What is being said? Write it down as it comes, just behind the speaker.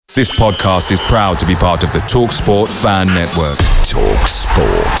This podcast is proud to be part of the TalkSport Fan Network.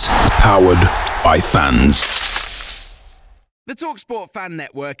 TalkSport. Powered by fans. The TalkSport Fan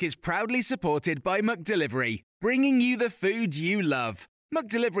Network is proudly supported by McDelivery, bringing you the food you love.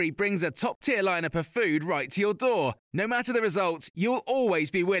 McDelivery brings a top-tier lineup of food right to your door. No matter the result, you'll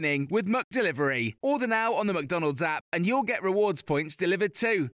always be winning with McDelivery. Order now on the McDonald's app and you'll get rewards points delivered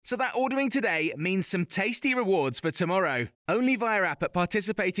too. So that ordering today means some tasty rewards for tomorrow. Only via app at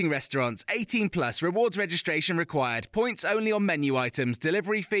participating restaurants. 18 plus. Rewards registration required. Points only on menu items.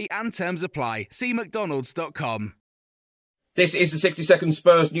 Delivery fee and terms apply. See mcdonalds.com. This is the 60-second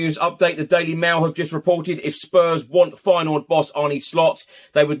Spurs news update. The Daily Mail have just reported if Spurs want Feyenoord boss Arne Slot,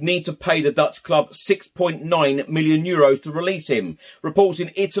 they would need to pay the Dutch club €6.9 million to release him. Reports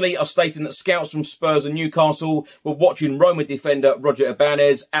in Italy are stating that scouts from Spurs and Newcastle were watching Roma defender Roger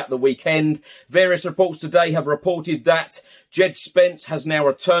Ibañez at the weekend. Various reports today have reported that Spence has now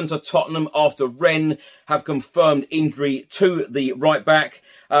returned to Tottenham after Rennes have confirmed injury to the right back.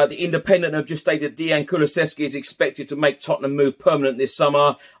 The Independent have just stated Dejan Kulusevski is expected to make Tottenham move permanent this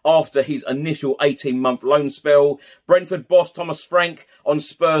summer after his initial 18-month loan spell. Brentford boss Thomas Frank on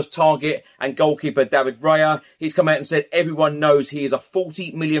Spurs target and goalkeeper David Raya. He's come out and said everyone knows he is a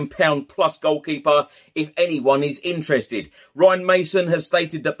 £40 million plus goalkeeper if anyone is interested. Ryan Mason has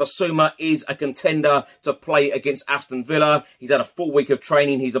stated that Basuma is a contender to play against Aston Villa. He's had a full week of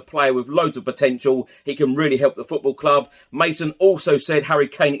training. He's a player with loads of potential. He can really help the football club. Mason also said Harry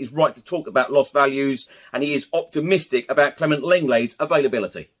Kane is right to talk about lost values and he is optimistic about Clement Lenglet's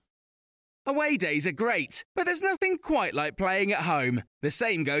availability. Away days are great, but there's nothing quite like playing at home. The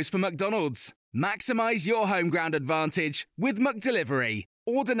same goes for McDonald's. Maximise your home ground advantage with McDelivery.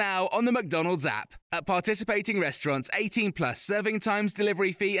 Order now on the McDonald's app. At participating restaurants, 18 plus, serving times,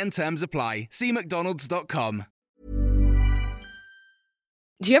 delivery fee and terms apply. See mcdonalds.com.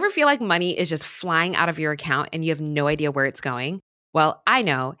 Do you ever feel like money is just flying out of your account and you have no idea where it's going? Well, I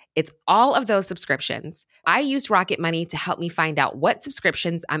know. It's all of those subscriptions. I used Rocket Money to help me find out what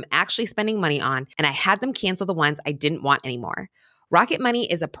subscriptions I'm actually spending money on, and I had them cancel the ones I didn't want anymore. Rocket Money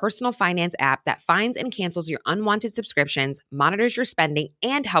is a personal finance app that finds and cancels your unwanted subscriptions, monitors your spending,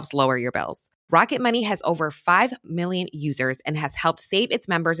 and helps lower your bills. Rocket Money has over 5 million users and has helped save its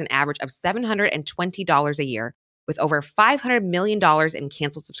members an average of $720 a year, with over $500 million in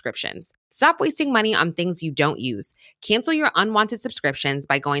canceled subscriptions. Stop wasting money on things you don't use. Cancel your unwanted subscriptions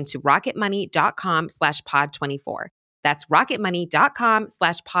by going to rocketmoney.com/pod24. That's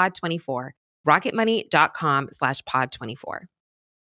rocketmoney.com/pod24. rocketmoney.com/pod24.